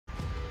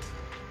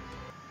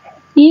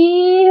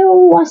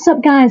What's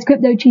up guys,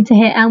 Crypto Cheetah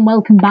here and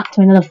welcome back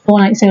to another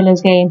Fortnite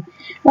solos game.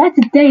 Well,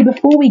 today,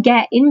 before we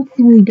get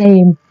into the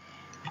game,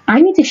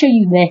 I need to show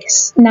you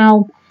this.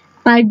 Now,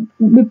 I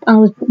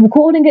was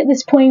recording at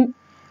this point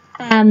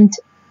and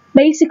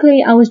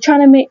basically I was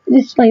trying to make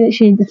this, like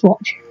literally just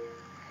watch.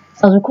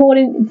 So I was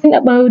recording, it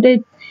didn't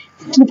uploaded,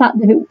 to the fact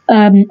that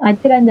I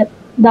did end up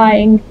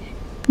dying,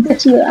 and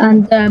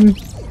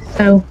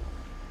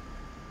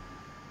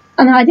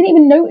I didn't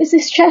even notice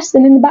this chest,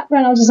 and in the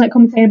background I was just like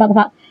commentating about the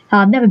fact how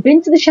I've never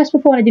been to the chest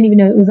before and I didn't even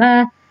know it was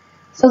there.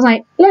 So I was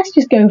like, let's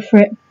just go for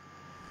it.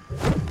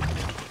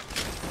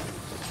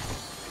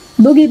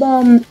 Boogie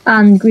Bomb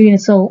and Green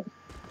Assault.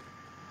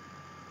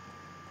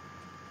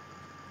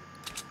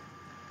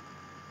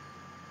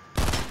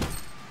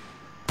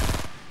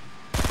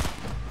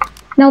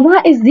 Now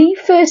that is the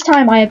first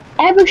time I have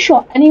ever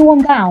shot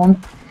anyone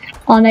down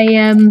on a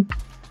in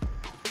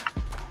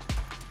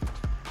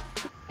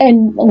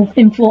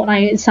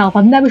Fortnite itself.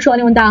 I've never shot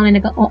anyone down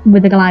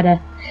with a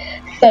glider.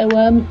 So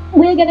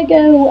we're gonna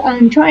go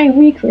and try and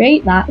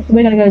recreate that. So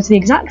we're gonna go to the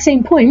exact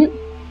same point.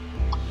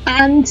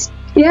 And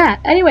yeah,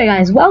 anyway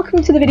guys,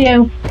 welcome to the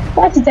video.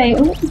 But today,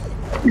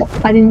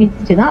 I didn't mean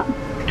to do that.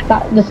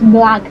 That just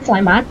lagged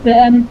like mad.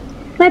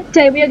 But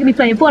today we are gonna be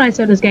playing Fortnite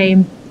solos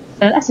game.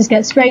 So let's just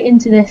get straight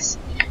into this.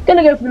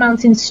 Gonna go for the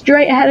mountain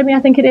straight ahead of me,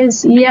 I think it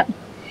is. Yep.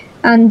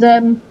 And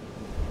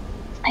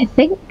I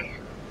think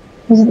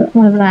there's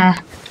one over there.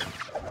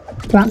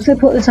 Right, I'm just gonna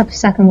put this up a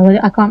second.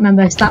 I can't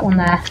remember. It's that one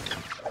there.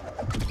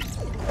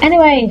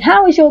 Anyway,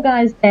 how is your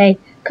guys' day?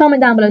 Comment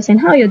down below saying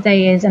how your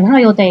day is and how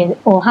your day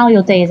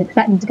is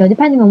expecting to go,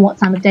 depending on what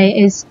time of day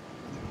it is.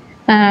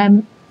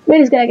 We're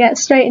just gonna get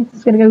straight into.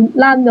 It's gonna go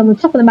land on the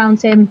top of the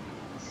mountain,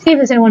 see if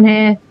there's anyone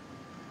here,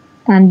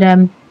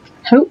 and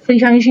hopefully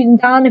try and shoot them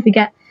down if we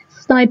get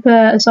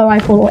sniper, assault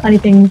rifle, or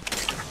anything.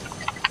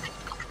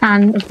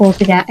 And of course,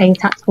 we get a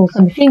tactical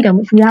submachine gun,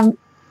 which we haven't.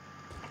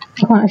 I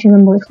can't actually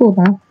remember what it's called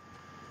now.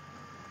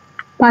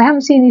 But I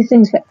haven't seen these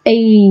things for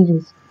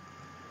ages.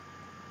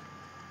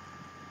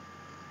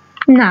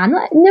 Nah,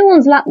 not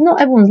everyone's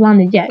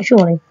landed yet,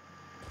 surely.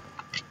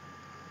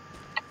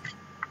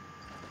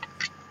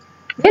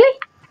 Really?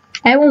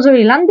 Everyone's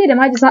already landed? Am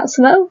I just that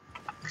slow?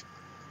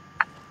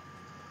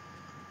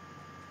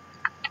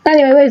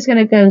 Anyway, we're just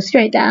gonna go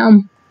straight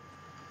down.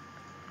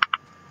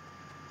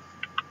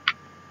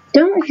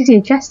 Don't actually see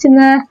a chest in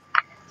there.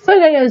 So we're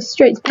gonna go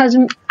straight to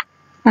Peasant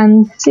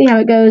and see how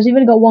it goes. We've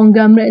only got one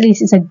gun, but at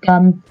least it's a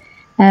gun.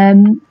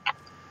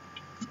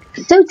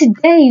 So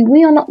today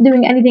we are not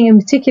doing anything in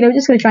particular. We're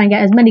just going to try and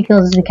get as many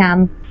kills as we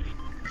can.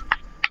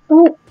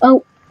 Oh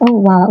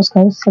wow, that was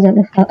close. I don't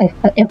know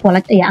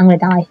yeah, I'm going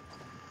to die.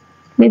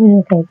 Maybe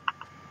okay.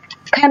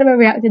 Kind of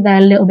overreacted there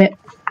a little bit.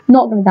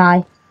 Not going to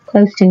die.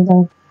 Close to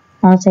though.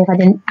 Honestly, if I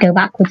didn't go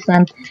backwards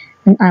then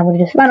I would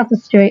have just ran off the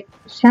straight.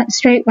 I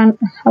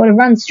would have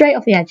run straight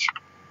off the edge.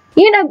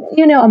 You know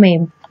what I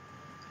mean.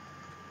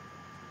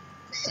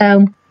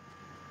 So,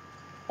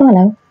 oh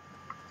hello.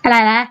 Hello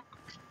there.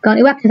 Got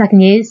any weapons I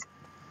can use?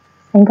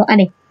 Ain't got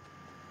any.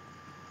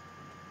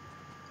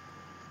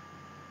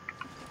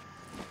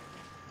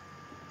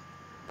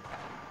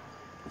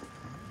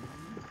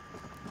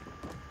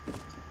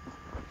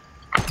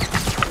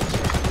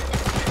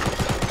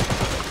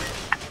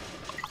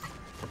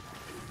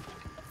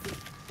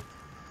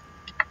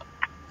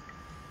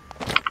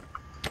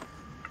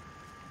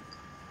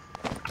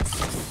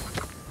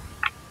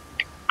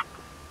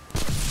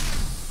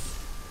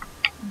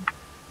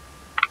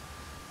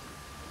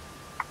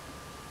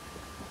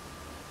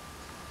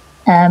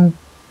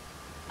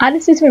 I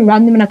just do something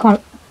random and I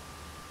can't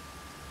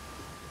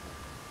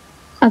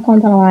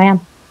tell where I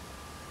am.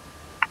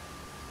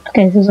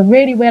 Okay, this is a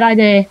really weird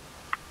idea.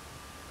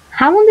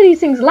 How long do these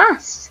things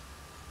last?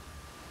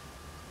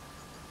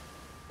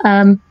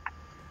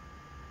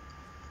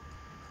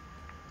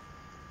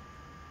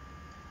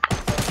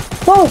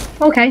 Whoa,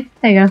 okay,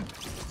 there you go.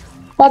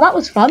 Well, that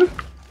was fun.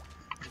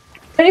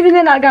 Don't even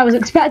think that guy was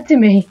expecting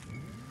me.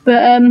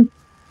 But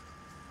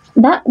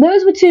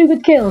those were two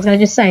good kills, can I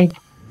just say.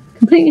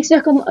 Completely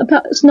stuck up on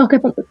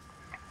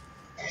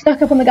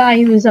the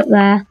guy who was up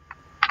there.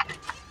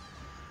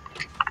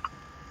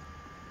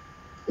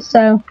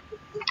 So,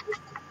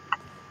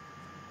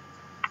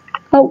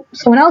 oh,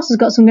 someone else has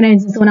got some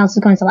grenades and someone else is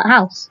going to that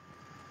house,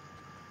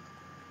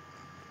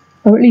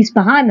 or at least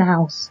behind the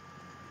house.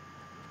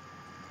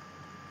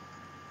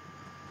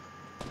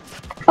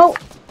 Oh,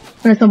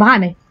 and there's someone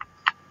behind me.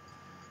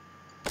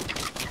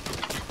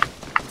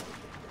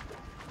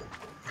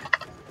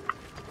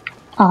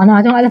 Oh no,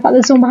 I don't like the fact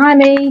there's someone behind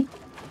me.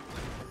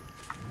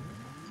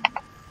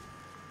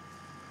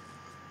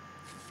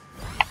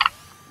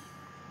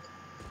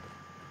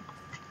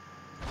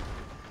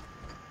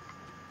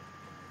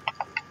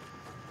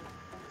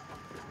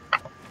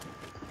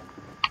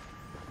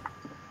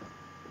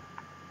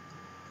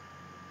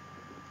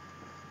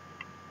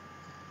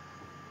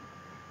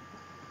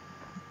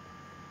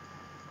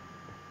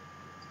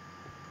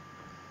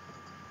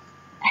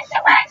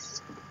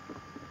 SOS.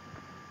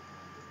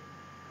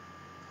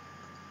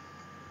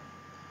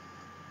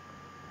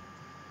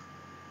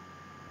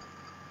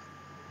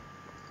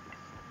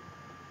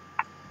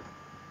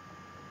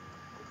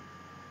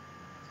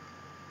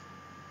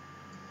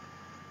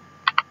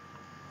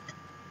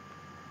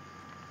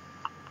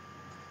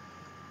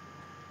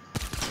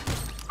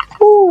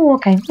 Oh,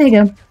 okay, there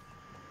you go.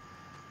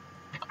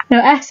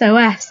 No,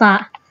 SOS,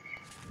 that.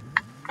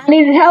 I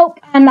needed help,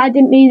 and I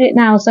didn't need it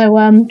now, so,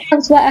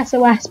 cancel that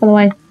SOS, by the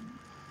way.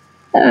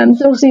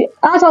 So obviously,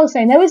 as I was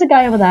saying, there was a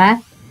guy over there.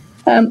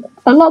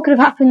 A lot could have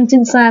happened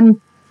since, I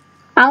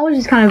was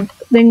just kind of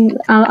thinking,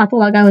 I thought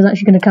that guy was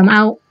actually going to come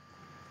out.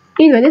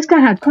 Either this guy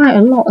had quite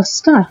a lot of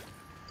stuff.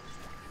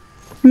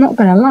 I'm not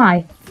going to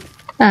lie.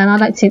 I'd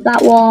like to take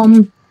that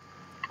one.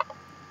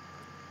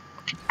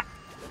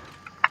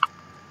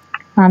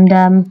 And,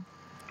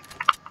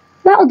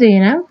 that'll do, you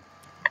know.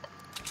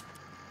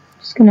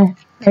 Just going to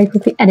very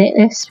quickly edit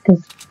this,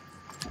 because...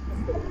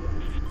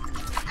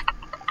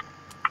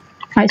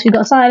 Right, so we've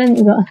got a silent,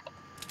 we've got a...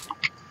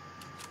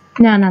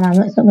 No,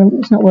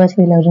 it's not worth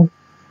reloading.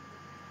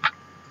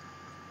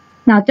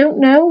 Now, I don't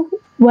know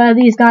where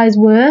these guys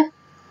were.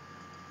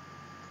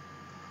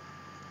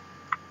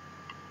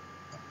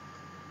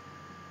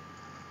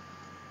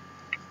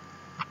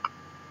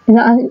 Is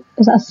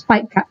that a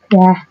spike trap?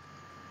 Yeah.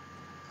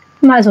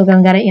 Might as well go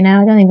and get it, you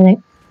know. I don't even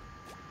think...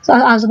 So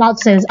I was about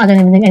to say, I don't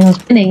even think anyone's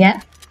been here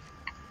yet.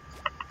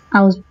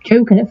 I was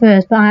joking at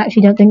first, but I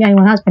actually don't think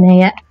anyone has been here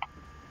yet.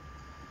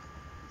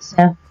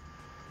 So...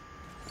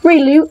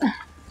 Free loot.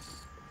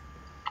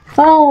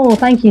 Oh,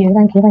 thank you.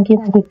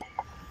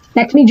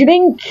 Next me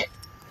drink.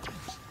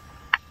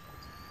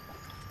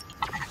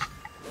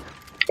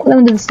 Put them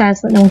under the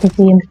stairs so that no one can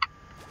see him.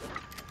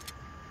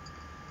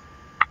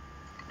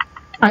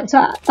 Right,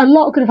 so a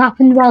lot could have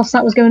happened whilst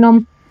that was going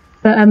on,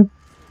 but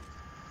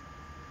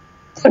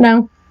so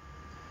now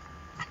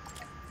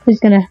we're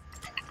just gonna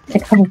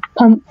take a couple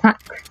pump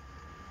packs.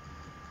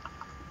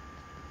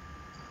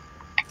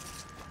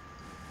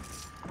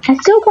 I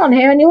still can't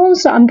hear anyone,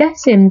 so I'm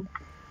guessing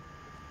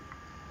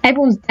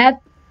everyone's dead.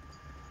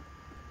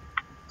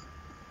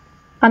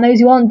 And those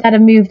who aren't dead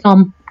have moved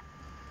on.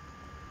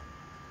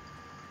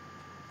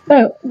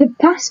 Oh, the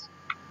past.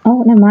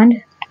 Oh, never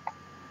mind.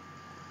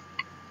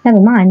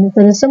 Never mind.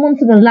 So there's someone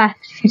to the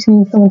left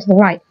shooting someone to the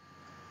right.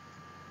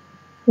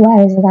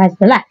 Where is the guy to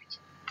the left?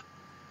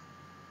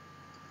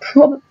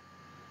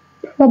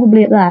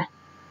 Probably up there.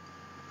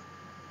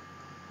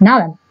 Now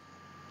then.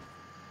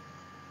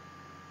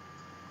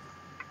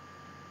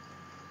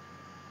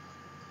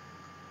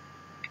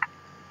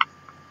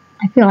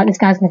 I feel like this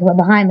guy's going to come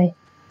up behind me.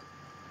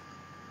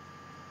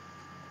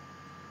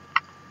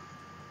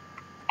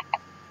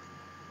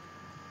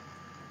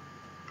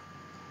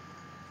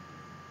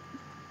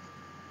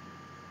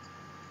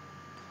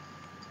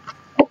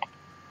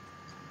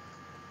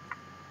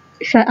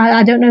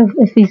 I don't know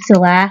if he's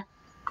still there.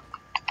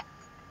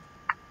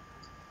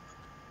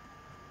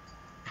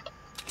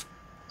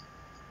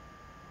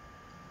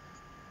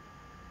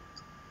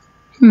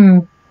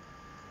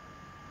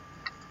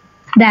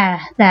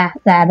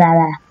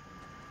 There.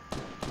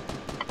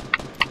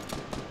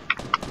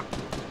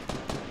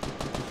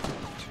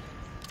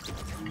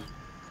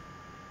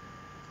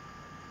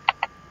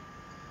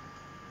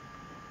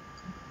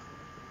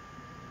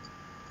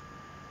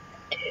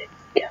 Dude,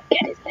 go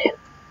get his loot.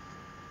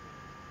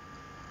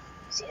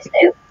 See his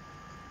loot?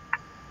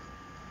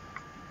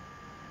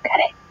 Get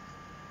it.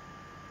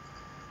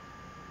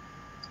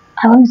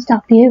 I won't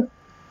stop you.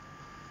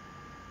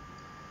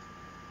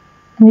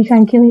 Let me try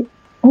and kill you.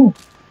 Oh.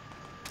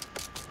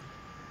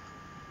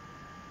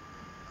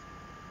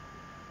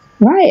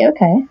 Right,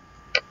 okay.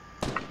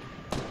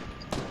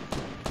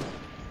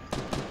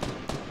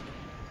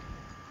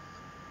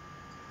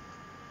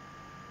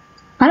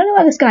 I don't know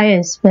where this guy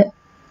is, but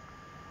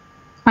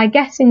my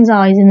guessings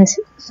are he's in this.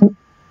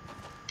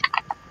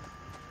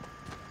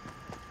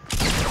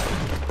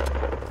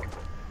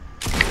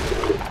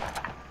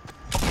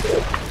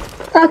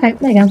 Okay,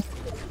 there you go.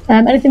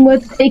 Anything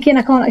worth taking?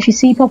 I can't actually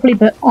see properly,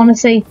 but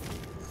honestly,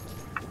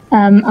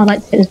 I'd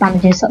like to take those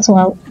bandages. That's all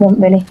I want,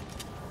 really.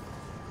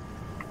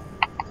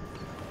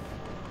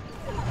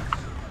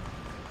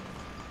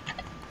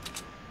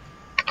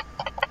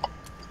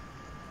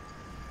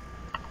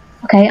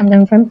 Okay, I'm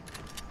going for him.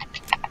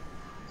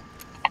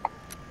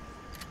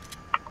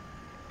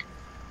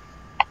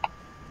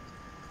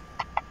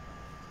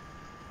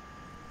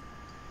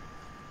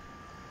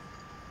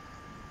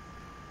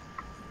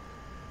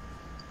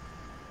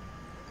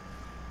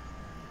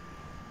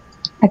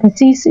 I can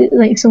see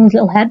like someone's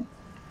little head.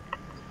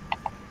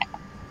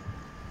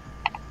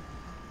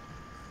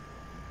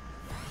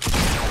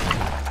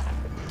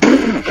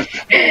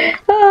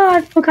 Oh,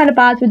 I feel kind of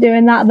bad for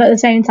doing that, but at the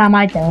same time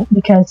I don't,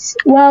 because,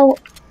 well,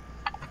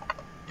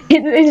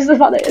 it's just the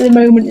fact that at the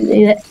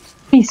moment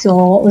he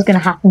saw what was going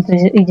to happen, so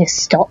he just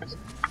stopped.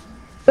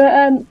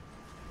 But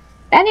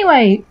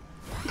anyway,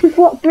 we've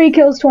got 3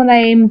 kills to our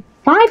name,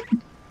 5.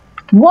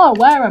 Whoa,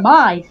 where am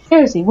I?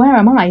 Seriously, where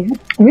am I?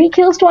 3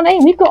 kills to our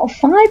name? We've got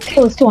 5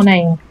 kills to our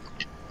name.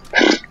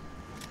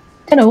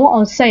 Don't know what I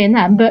was saying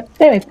then, but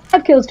anyway,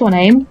 5 kills to our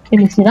name. You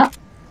can see that.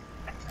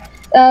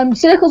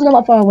 Circle's not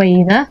that far away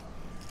either.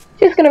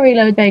 Just going to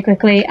reload very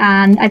quickly,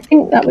 and I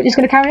think that we're just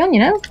going to carry on, you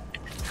know?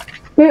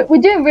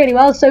 We're doing really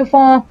well so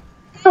far.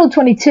 Still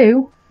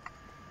 22.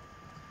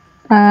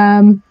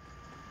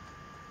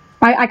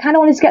 I kind of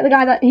wanted to get the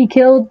guy that he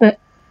killed, but a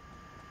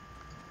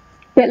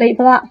bit late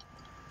for that.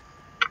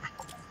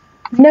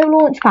 No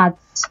launch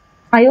pads.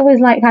 I always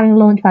like having a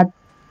launch pad.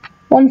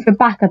 1 for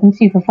backup and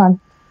 2 for fun.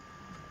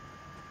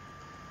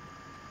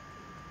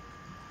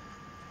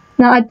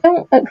 Now, I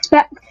don't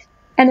expect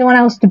anyone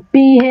else to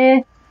be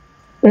here,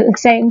 but at the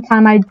same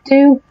time I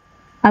do.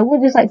 I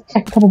would just like to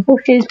check a couple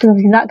bushes, because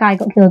obviously that guy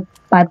got killed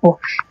by a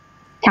bush.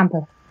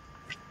 Camper.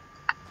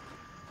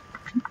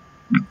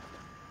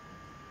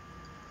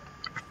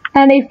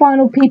 Any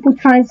final people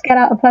trying to get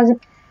out of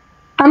Pleasant?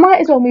 I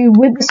might as well move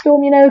with the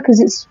storm, you know, because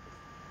it's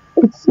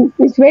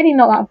really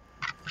not that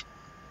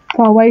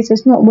far away, so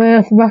it's not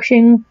worth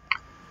rushing.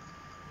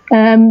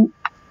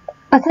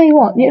 I tell you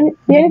what, the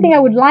only thing I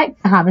would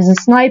like to have is a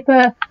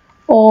sniper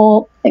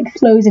or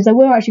explosives. There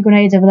were actually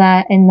grenades over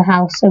there in the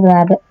house over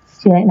there, but it's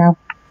too late now.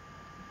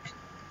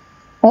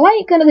 A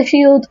light gun of the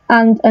shield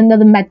and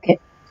another medkit.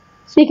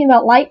 Speaking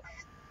about lights,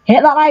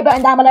 hit that like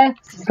button down below,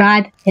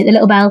 subscribe, hit the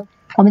little bell,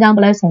 comment down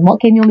below saying what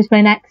game you want me to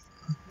play next,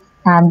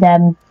 and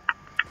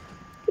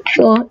make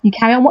sure you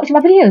carry on watching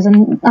my videos,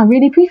 and I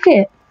really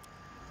appreciate it.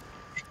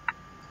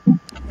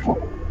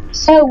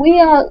 So we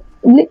are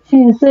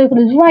literally, the circle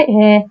is right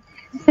here.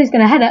 So he's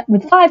going to head up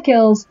with 5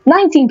 kills,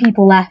 19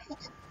 people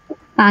left,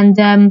 and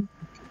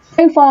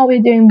so far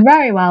we're doing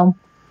very well.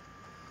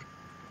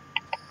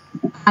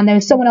 And there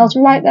is someone else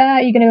right there.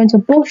 Are you going to go into a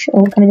bush,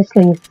 or can I just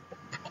leave?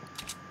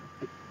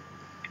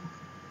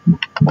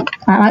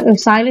 I might go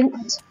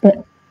silence,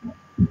 but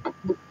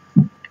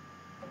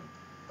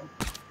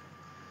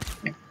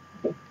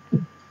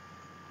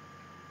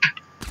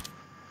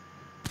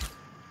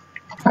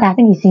okay, I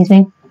think he sees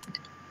me.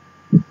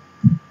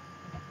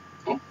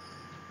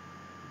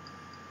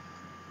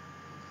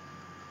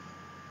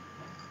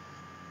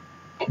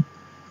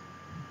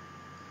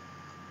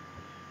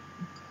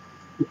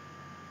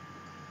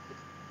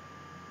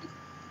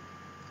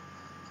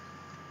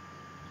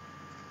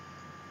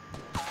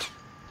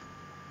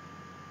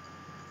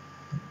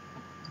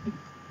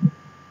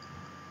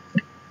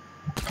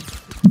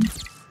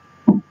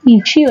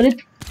 He's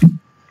shielded.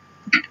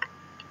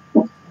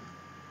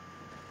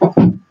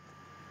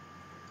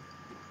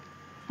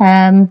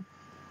 Don't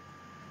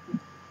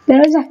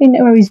exactly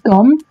know where he's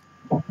gone.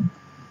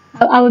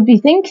 I would be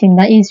thinking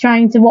that he's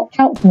trying to watch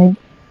out for me.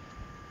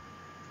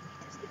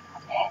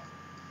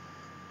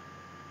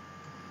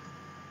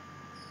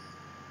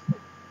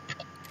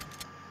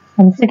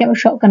 I'm just going to get my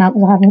shotgun out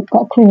because I haven't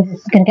got a clue if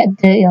this is going to get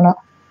dirty or not.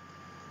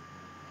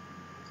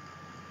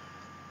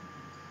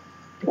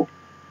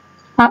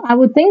 I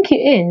would think it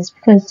is,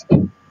 because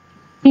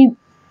he...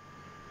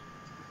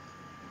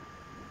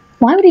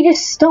 Why would he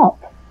just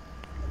stop?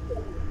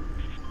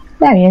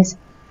 There he is.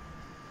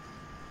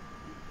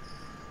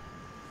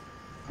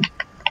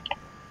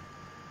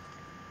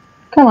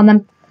 Come on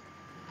then.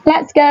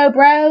 Let's go,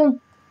 bro.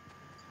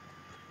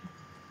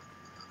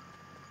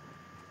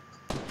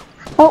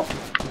 Oh.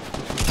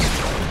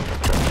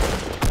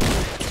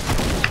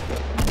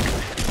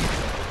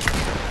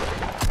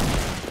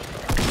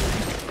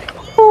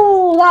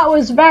 Oh, that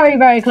was very,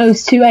 very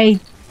close to a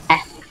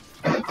death.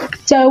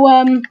 So,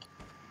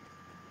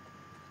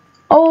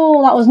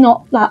 oh, that was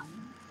not that.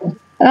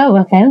 Oh,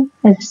 okay.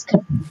 I just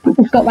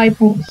got my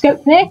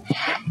scope there.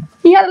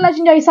 He had a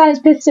legendary silence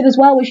pistol as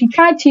well, which he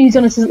tried to use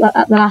on us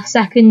at the last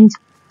second.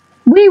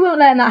 We won't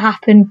let that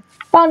happen.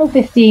 Final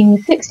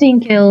 15, 16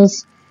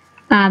 kills,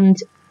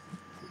 and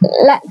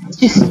let's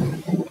just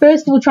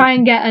first of all try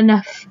and get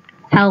enough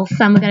health.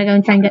 And we're going to go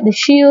and try and get the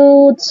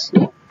shield.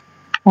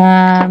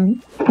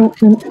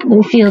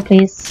 The shield,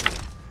 please.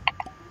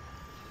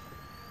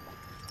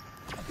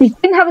 He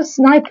didn't have a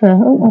sniper.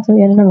 Oh, I thought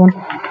he had another one.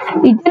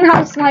 He didn't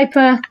have a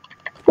sniper,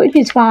 which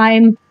is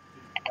fine.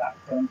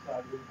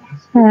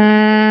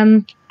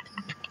 Oh,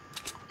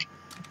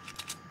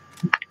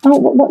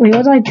 what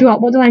did I drop?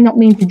 What did I not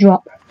mean to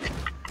drop?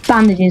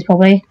 Bandages,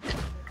 probably.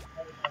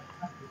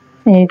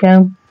 There you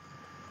go.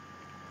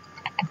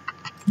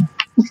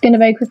 Just going to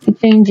very quickly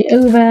change it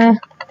over.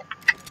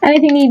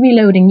 Anything need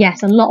reloading?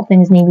 Yes, a lot of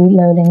things need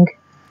reloading.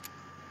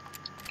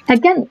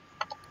 Again.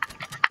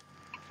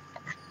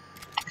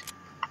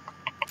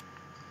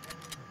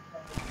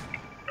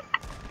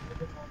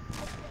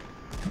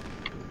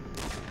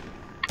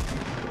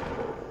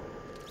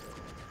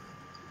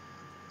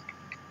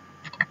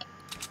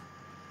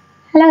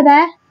 Hello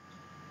there.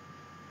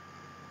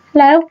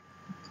 Hello.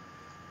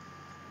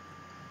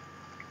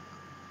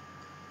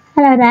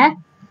 Hello there.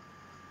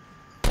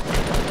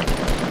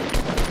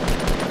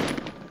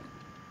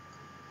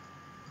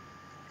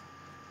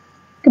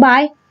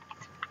 Goodbye.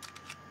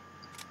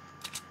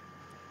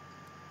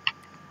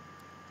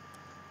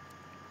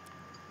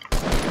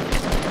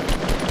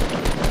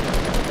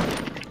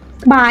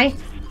 Goodbye.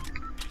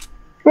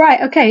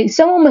 Right, okay,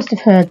 someone must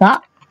have heard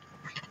that.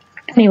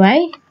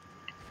 Anyway.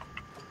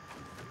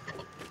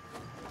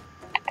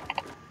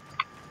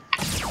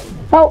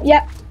 Oh,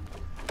 yep.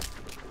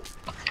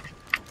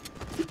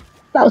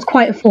 That was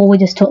quite a fall we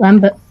just took then,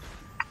 but...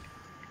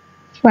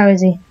 Where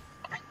is he?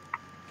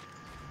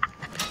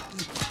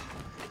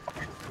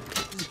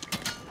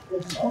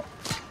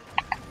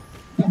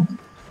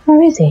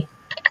 Where is he?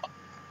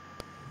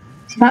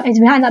 He's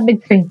behind that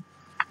big tree.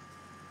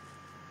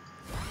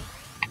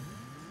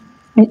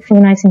 Make sure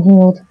we're nice and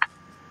healed.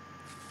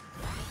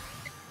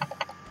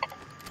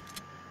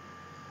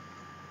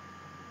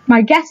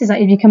 My guess is that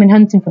if you're coming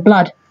hunting for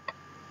blood.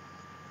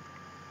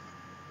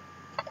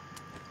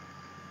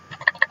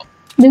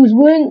 Those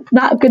weren't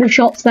that good of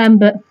shots then,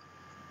 but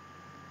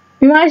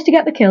we managed to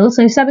get the kills,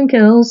 so 7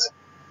 kills,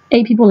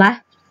 8 people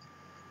left.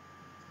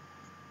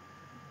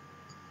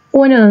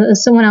 Oh no,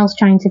 there's someone else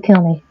trying to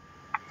kill me.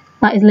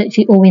 That is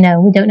literally all we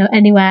know. We don't know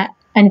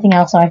anything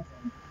else, sorry.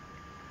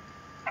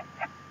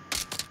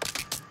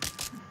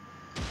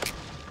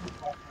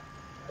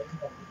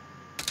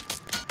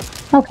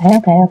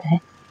 Okay.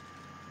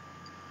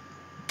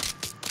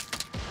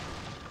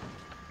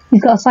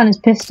 He's got a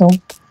silenced pistol.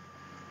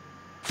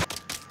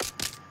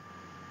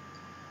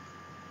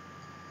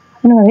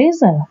 I don't know where he is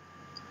though.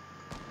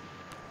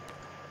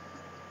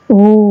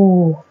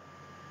 Ooh.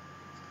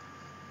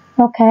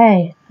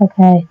 Okay.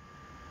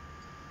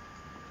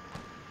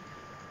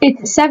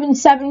 It's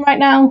 7-7 right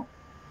now.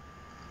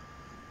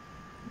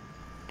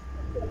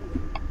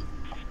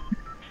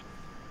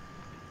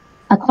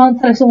 I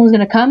can't tell if someone's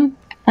gonna come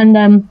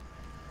and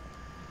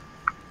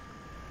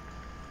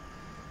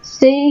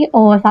see,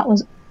 or if that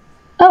was.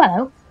 Oh,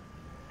 hello.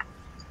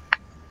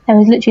 There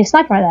was literally a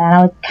sniper right there, and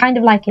I would kind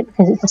of like it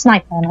because it's a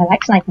sniper, and I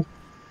like snipers.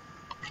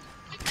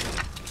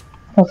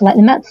 I also like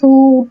the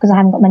metal because I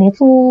haven't got many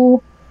at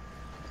all.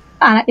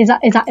 And is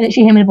that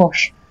literally him in a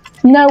bush?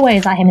 No way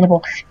is that him in a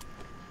bush.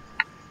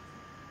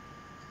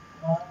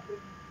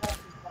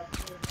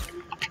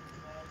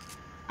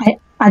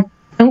 I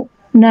don't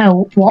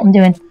know what I'm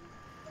doing.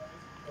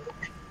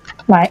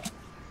 Right.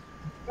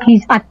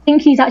 I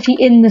think he's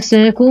actually in the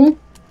circle.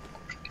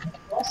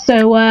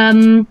 So,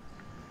 I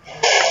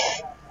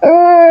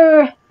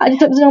just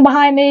hope there's no one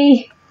behind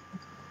me.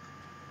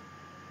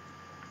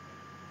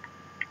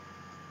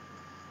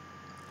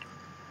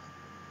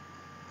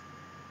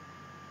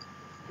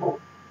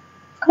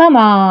 Come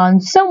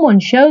on, someone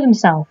show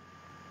themselves.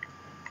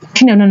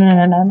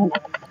 No.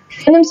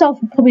 Show themselves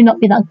would probably not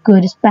be that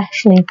good,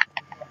 especially.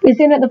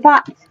 Looking at the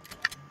fact.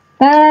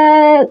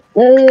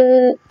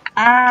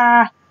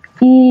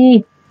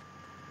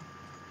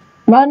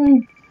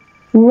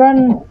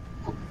 Run.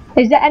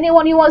 Is there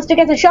anyone who wants to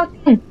get a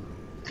shotgun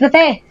to the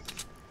face?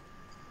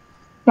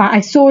 Right, I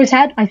saw his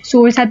head, but I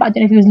don't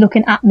know if he was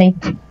looking at me.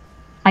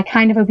 I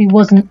kind of hope he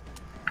wasn't.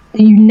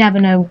 But you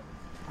never know.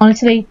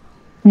 Honestly,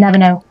 never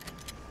know.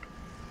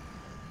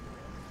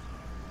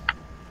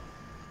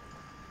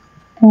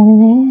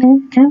 No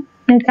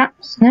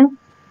traps, no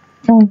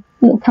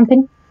little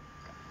camping.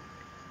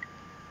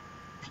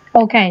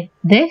 Okay,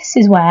 this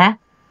is where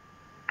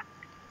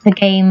the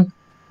game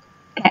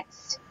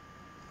gets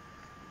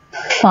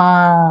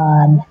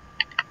fun.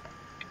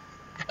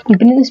 We've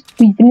been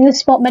in this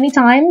spot many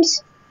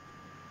times,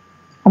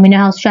 and we know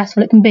how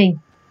stressful it can be.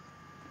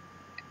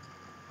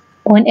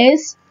 Point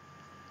is,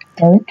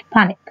 don't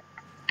panic.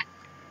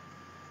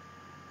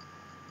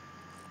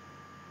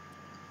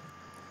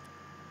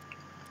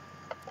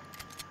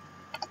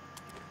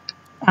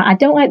 I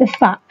don't like the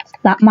fact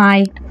that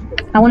I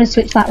want to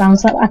switch that round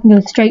so that I can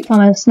go straight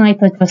from a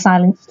sniper to a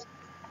silenced.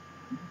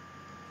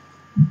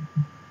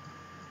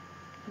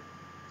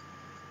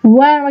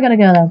 Where am I going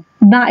to go though?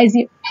 That is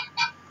the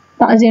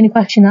only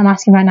question that I'm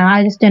asking right now.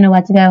 I just don't know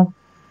where to go.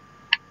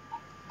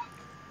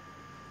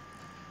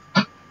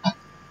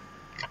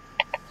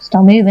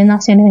 Stop moving,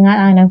 that's the only thing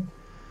I know.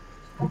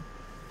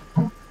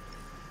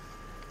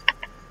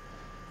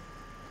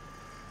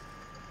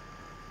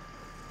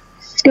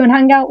 Let's go and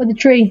hang out with the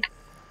tree.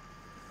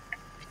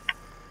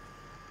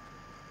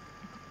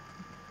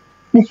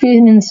 This tree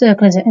isn't in the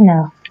circle, is it?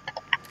 No.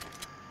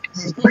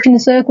 Is this bush in the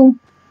circle?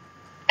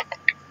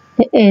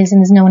 It is,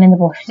 and there's no one in the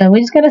bush. So we're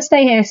just going to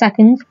stay here a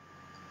second.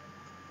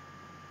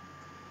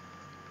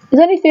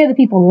 There's only 3 other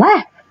people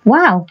left.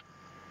 Wow.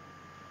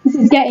 This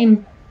is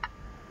getting...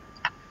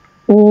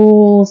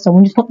 Oh,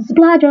 someone just popped the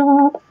supply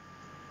drop.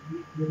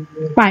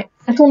 Right,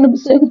 I just want the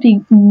circle to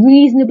be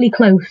reasonably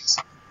close.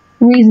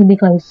 Reasonably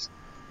close.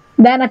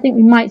 Then I think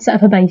we might set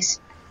up a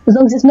base. As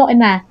long as it's not in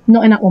there.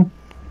 Not in that one.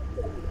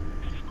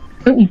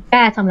 Don't you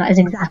dare tell me that is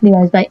exactly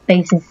where his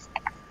base is.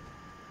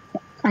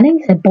 I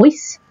think he said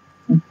boys.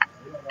 I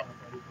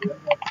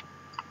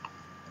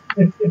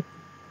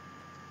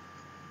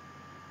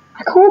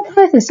can't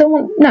tell if there's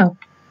someone. No.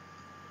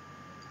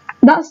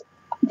 That's.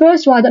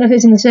 First of all, I don't know if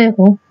it's in the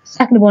circle.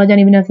 Second of all, I don't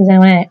even know if there's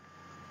anyone in it.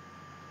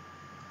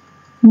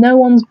 No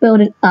one's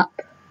built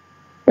up.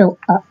 Oh.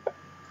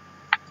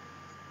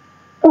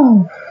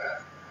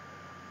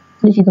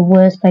 Literally the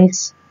worst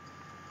place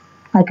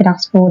I could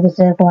ask for the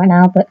circle right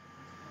now, but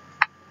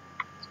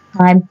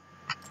I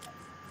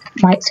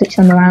might switch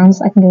them around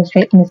so I can go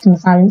straight from this to my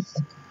silence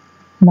and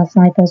my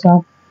sniper as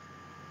well.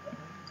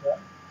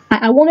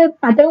 I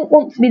don't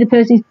want to be the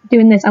person who's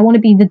doing this. I want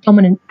to be the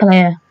dominant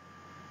player.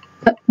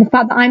 But the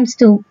fact that I'm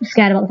still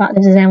scared about the fact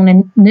that there's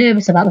anyone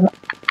nervous about the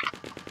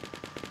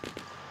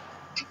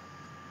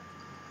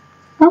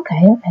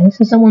Okay, okay,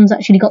 so someone's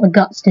actually got the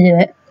guts to do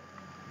it.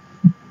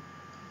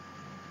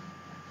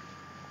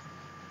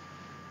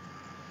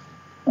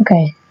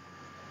 Okay.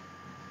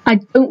 I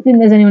don't think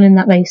there's anyone in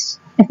that base.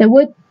 If there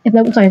was,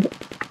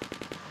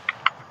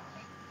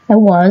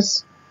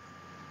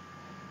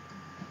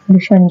 he'd be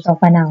showing himself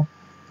by now.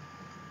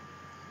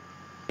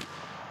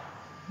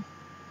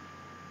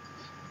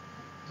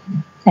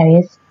 There he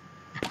is.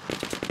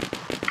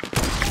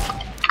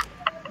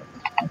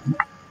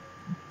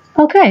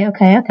 Okay,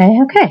 okay,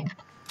 okay, okay.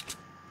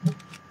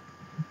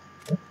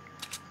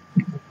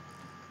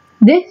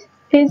 This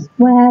is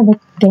where the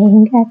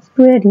game gets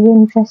pretty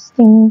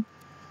interesting.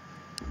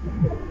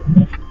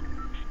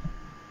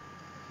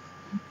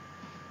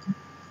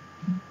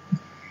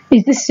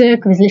 This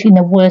circle is literally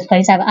the worst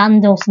place ever,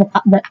 and also the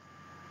fact that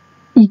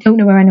you don't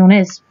know where anyone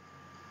is.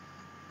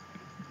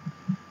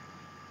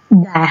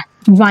 There,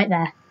 right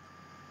there.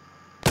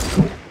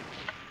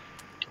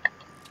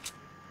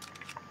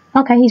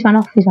 Okay, he's run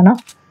off, he's run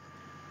off.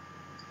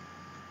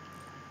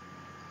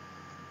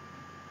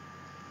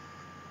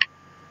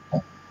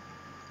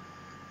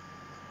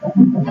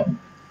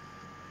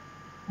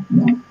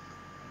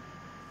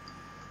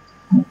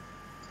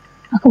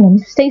 Oh, come on,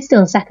 stay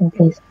still a second,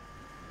 please.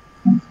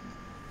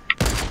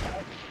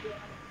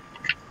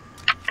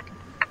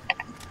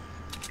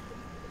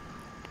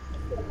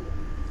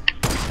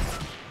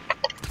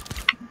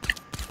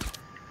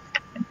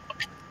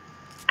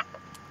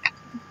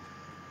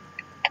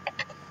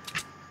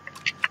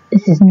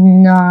 This is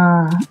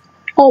not...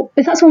 Oh,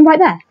 is that someone right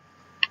there?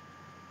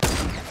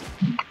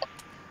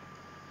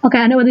 Okay,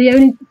 I know where the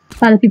only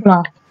other people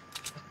are.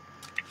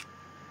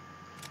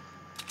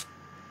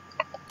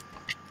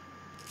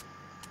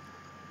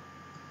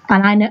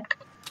 And I know...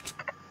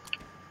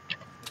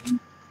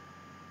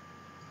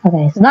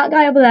 Okay, so that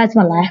guy over there to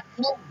my left.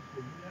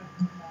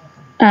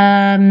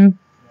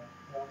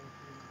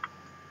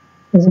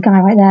 There's a guy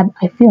right there.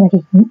 I feel like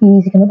he can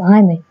easily come up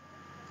behind me.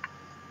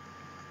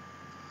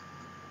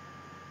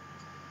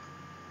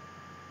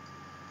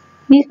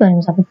 These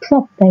buildings have a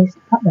proper base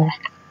up there.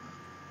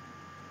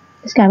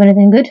 This guy have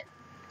anything good?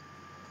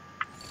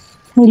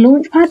 Any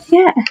launch pads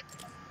yet? I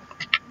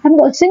haven't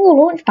got a single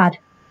launch pad.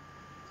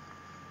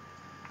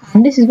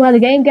 And this is where the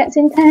game gets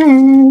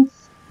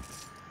intense.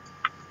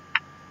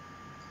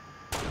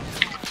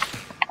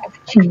 Oh,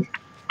 jeez.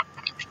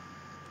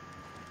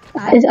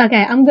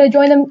 Okay, I'm going to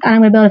join them and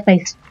I'm going to build a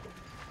face.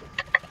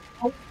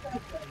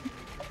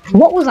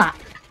 What was that?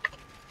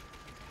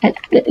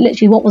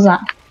 Literally, what was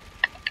that?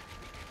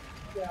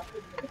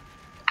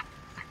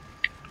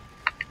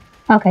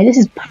 Okay, this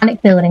is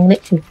panic building,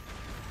 literally.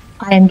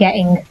 I am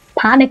getting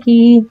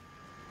panicky.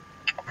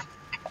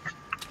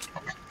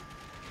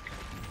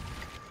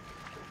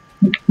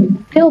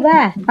 Build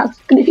there. That's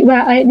literally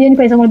the only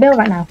place I want to build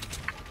right now.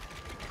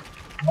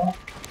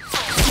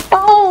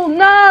 Oh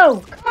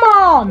no! Come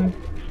on!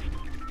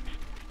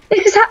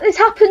 This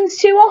happens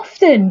too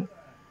often.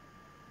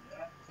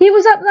 He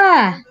was up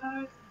there.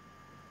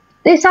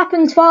 This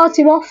happens far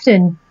too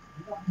often.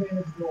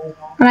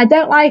 And I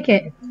don't like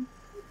it.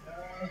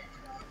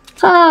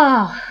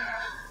 Ah.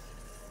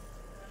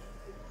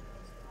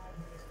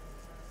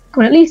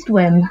 Well, at least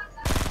win.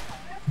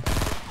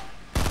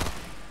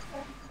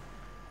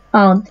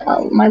 Oh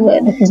my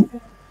word, this is...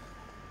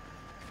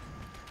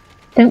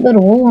 Don't build a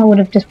wall, I would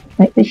have just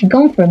literally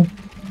gone for him.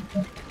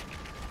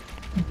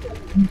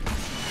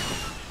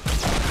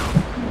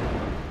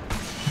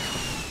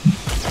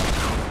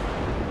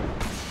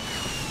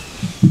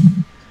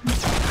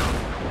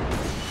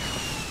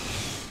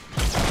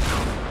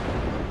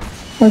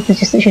 Well, this is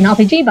just literally an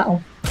RPG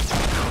battle.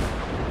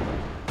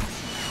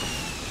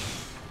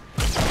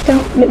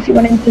 Don't literally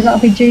run into this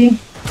RPG.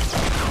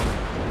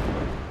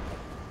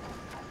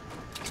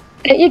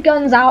 Get your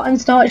guns out and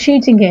start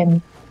shooting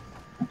him.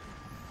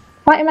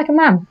 Fight him like a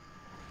man.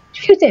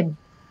 Shoot him.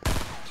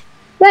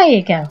 There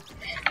you go.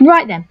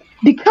 Right then,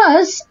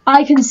 because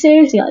I can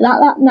seriously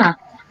nah.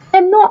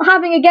 I'm not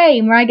having a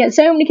game where I get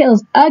so many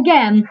kills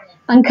again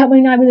and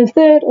coming either the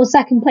third or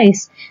second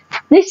place.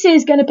 This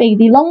is going to be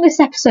the longest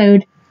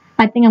episode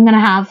I think I'm going to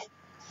have.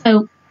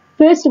 So,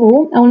 first of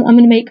all, I'm going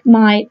to make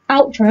my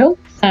outro.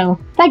 So,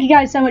 thank you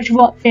guys so much for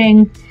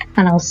watching,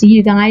 and I'll see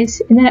you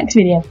guys in the next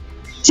video.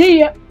 See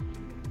ya!